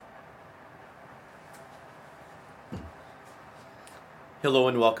Hello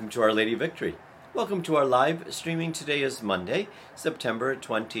and welcome to Our Lady of Victory. Welcome to our live streaming. Today is Monday, September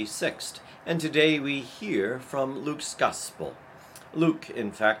 26th, and today we hear from Luke's Gospel. Luke,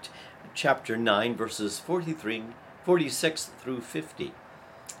 in fact, chapter 9, verses 46 through 50.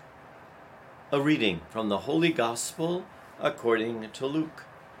 A reading from the Holy Gospel according to Luke.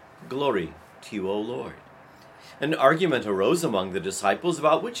 Glory to you, O Lord. An argument arose among the disciples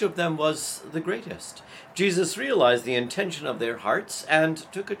about which of them was the greatest. Jesus realized the intention of their hearts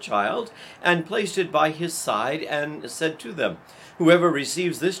and took a child and placed it by his side and said to them, "Whoever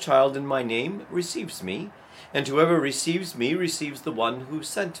receives this child in my name receives me, and whoever receives me receives the one who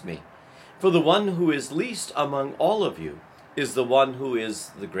sent me. For the one who is least among all of you is the one who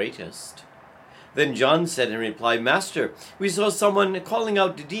is the greatest." Then John said in reply, "Master, we saw someone calling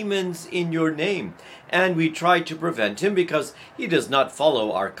out demons in your name, and we tried to prevent him because he does not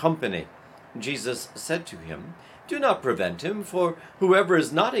follow our company." Jesus said to him, "Do not prevent him, for whoever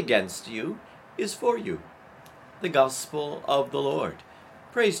is not against you is for you." The Gospel of the Lord.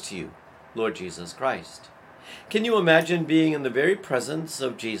 Praise to you, Lord Jesus Christ. Can you imagine being in the very presence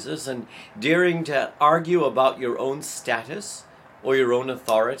of Jesus and daring to argue about your own status or your own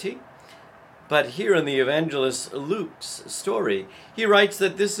authority? But here in the evangelist Luke's story, he writes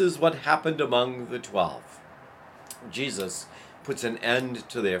that this is what happened among the 12. Jesus puts an end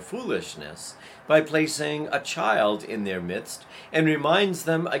to their foolishness by placing a child in their midst and reminds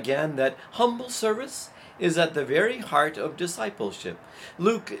them again that humble service is at the very heart of discipleship.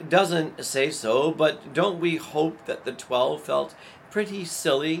 Luke doesn't say so, but don't we hope that the 12 felt pretty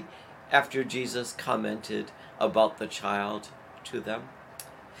silly after Jesus commented about the child to them?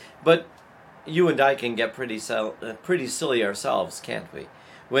 But you and I can get pretty silly ourselves, can't we?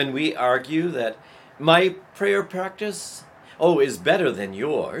 When we argue that my prayer practice, is better than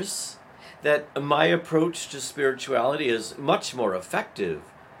yours, that my approach to spirituality is much more effective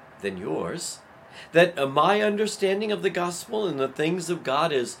than yours, that my understanding of the gospel and the things of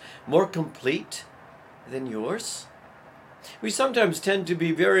God is more complete than yours. We sometimes tend to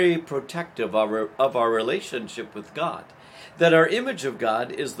be very protective of our relationship with God, that our image of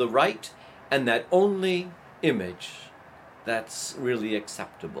God is the right and that only image that's really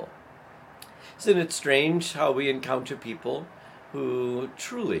acceptable. Isn't it strange how we encounter people who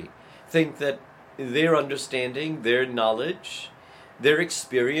truly think that their understanding, their knowledge, their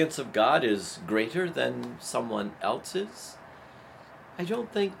experience of God is greater than someone else's? I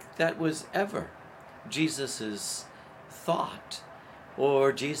don't think that was ever Jesus's thought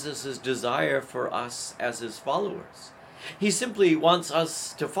or Jesus's desire for us as his followers. He simply wants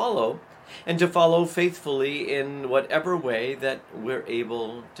us to follow, and to follow faithfully in whatever way that we're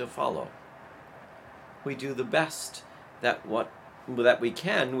able to follow. We do the best that we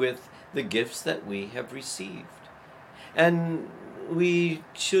can with the gifts that we have received. And we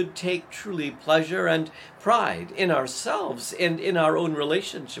should take truly pleasure and pride in ourselves and in our own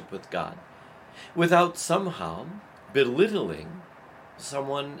relationship with God, without somehow belittling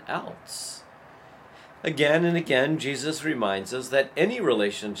someone else. Again and again, Jesus reminds us that any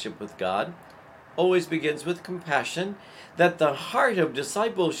relationship with God always begins with compassion, that the heart of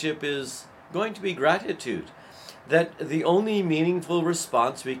discipleship is going to be gratitude, that the only meaningful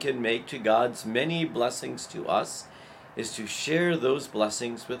response we can make to God's many blessings to us is to share those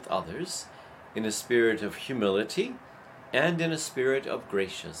blessings with others in a spirit of humility and in a spirit of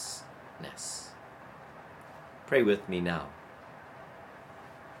graciousness. Pray with me now.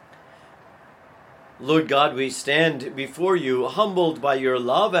 Lord God, we stand before you, humbled by your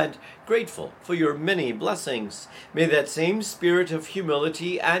love and grateful for your many blessings. May that same spirit of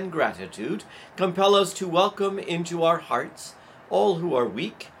humility and gratitude compel us to welcome into our hearts all who are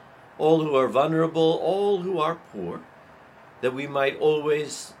weak, all who are vulnerable, all who are poor, that we might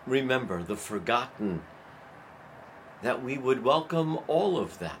always remember the forgotten, that we would welcome all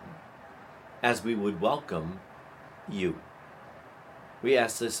of them as we would welcome you. We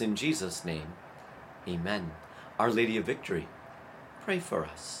ask this in Jesus' name. Amen. Our Lady of Victory, pray for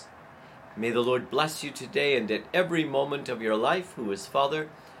us. May the Lord bless you today and at every moment of your life, who is Father,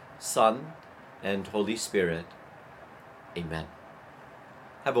 Son, and Holy Spirit. Amen.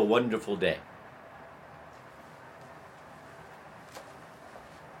 Have a wonderful day.